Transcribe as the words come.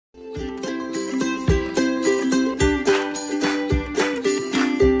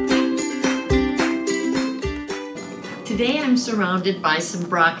I'm surrounded by some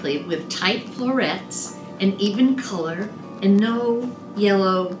broccoli with tight florets, an even color, and no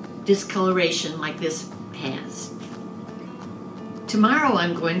yellow discoloration like this has. Tomorrow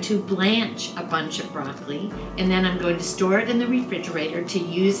I'm going to blanch a bunch of broccoli, and then I'm going to store it in the refrigerator to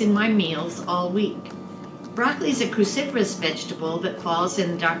use in my meals all week. Broccoli is a cruciferous vegetable that falls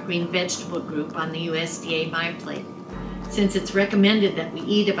in the dark green vegetable group on the USDA MyPlate. Since it's recommended that we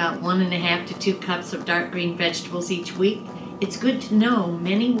eat about 1.5 to 2 cups of dark green vegetables each week, it's good to know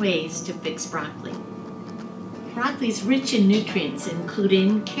many ways to fix broccoli. Broccoli is rich in nutrients,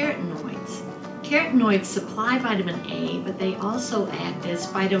 including carotenoids. Carotenoids supply vitamin A, but they also act as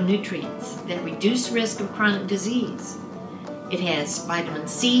phytonutrients that reduce risk of chronic disease. It has vitamin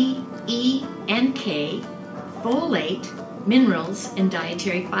C, E, and K, folate, minerals, and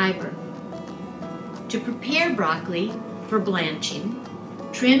dietary fiber. To prepare broccoli for blanching,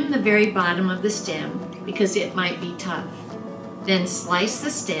 trim the very bottom of the stem because it might be tough. Then slice the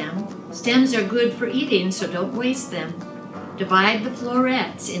stem. Stems are good for eating, so don't waste them. Divide the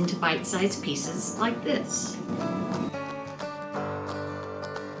florets into bite-sized pieces like this.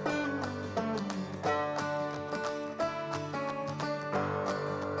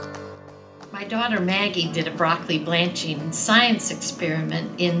 My daughter Maggie did a broccoli blanching science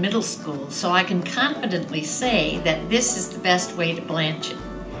experiment in middle school, so I can confidently say that this is the best way to blanch it.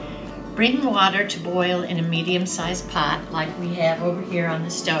 Bring water to boil in a medium-sized pot like we have over here on the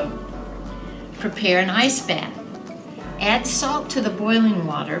stove. Prepare an ice bath. Add salt to the boiling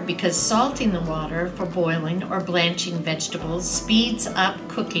water because salting the water for boiling or blanching vegetables speeds up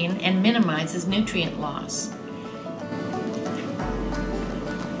cooking and minimizes nutrient loss.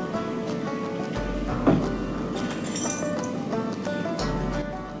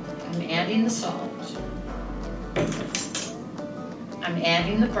 I'm adding the salt. I'm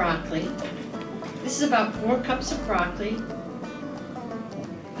adding the broccoli. This is about 4 cups of broccoli.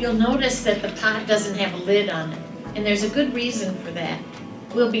 You'll notice that the pot doesn't have a lid on it, and there's a good reason for that.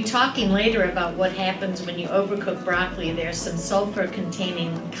 We'll be talking later about what happens when you overcook broccoli. There's some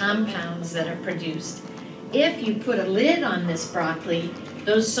sulfur-containing compounds that are produced. If you put a lid on this broccoli,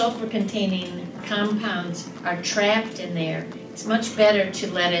 those sulfur-containing compounds are trapped in there. It's much better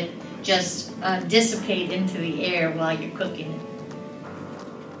to let it just dissipate into the air while you're cooking it.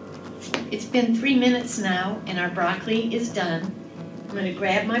 It's been 3 minutes now, and our broccoli is done. I'm going to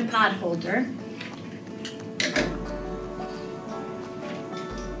grab my pot holder.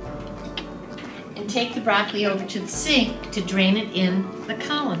 And take the broccoli over to the sink to drain it in the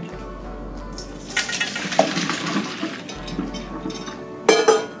colander.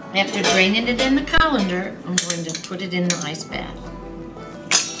 After draining it in the colander, I'm going to put it in the ice bath.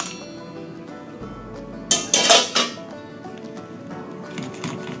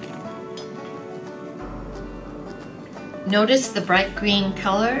 Notice the bright green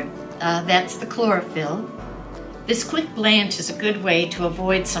color, that's the chlorophyll. This quick blanch is a good way to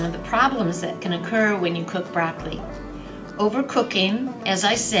avoid some of the problems that can occur when you cook broccoli. Overcooking, as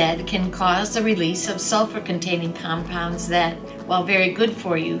I said, can cause the release of sulfur-containing compounds that, while very good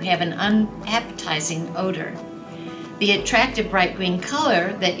for you, have an unappetizing odor. The attractive bright green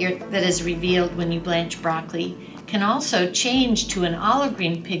color that is revealed when you blanch broccoli can also change to an olive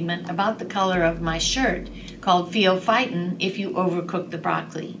green pigment about the color of my shirt called pheophytin if you overcook the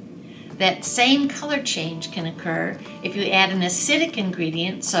broccoli. That same color change can occur if you add an acidic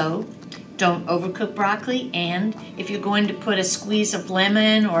ingredient, so don't overcook broccoli, and if you're going to put a squeeze of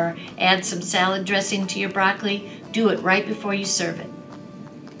lemon or add some salad dressing to your broccoli, do it right before you serve it.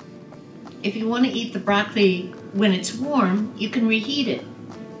 If you want to eat the broccoli when it's warm, you can reheat it.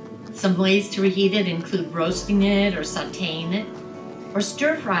 Some ways to reheat it include roasting it or sauteing it, or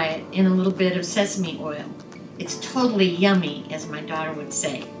stir fry it in a little bit of sesame oil. It's totally yummy, as my daughter would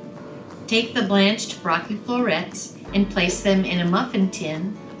say. Take the blanched broccoli florets and place them in a muffin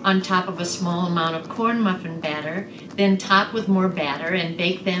tin on top of a small amount of corn muffin batter, then top with more batter and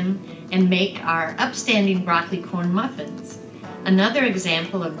bake them and make our upstanding broccoli corn muffins. Another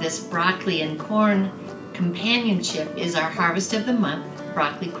example of this broccoli and corn companionship is our Harvest of the Month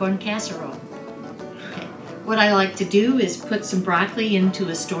broccoli corn casserole. Okay. What I like to do is put some broccoli into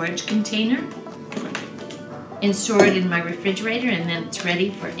a storage container and store it in my refrigerator, and then it's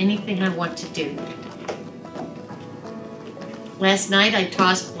ready for anything I want to do. Last night I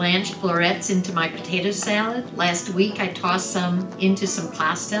tossed blanched florets into my potato salad. Last week I tossed some into some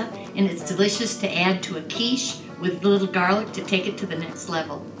pasta, and it's delicious to add to a quiche with a little garlic to take it to the next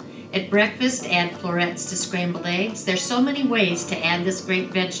level. At breakfast, add florets to scrambled eggs. There's so many ways to add this great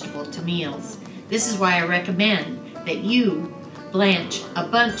vegetable to meals. This is why I recommend that you blanch a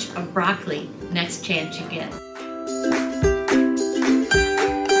bunch of broccoli next chance you get.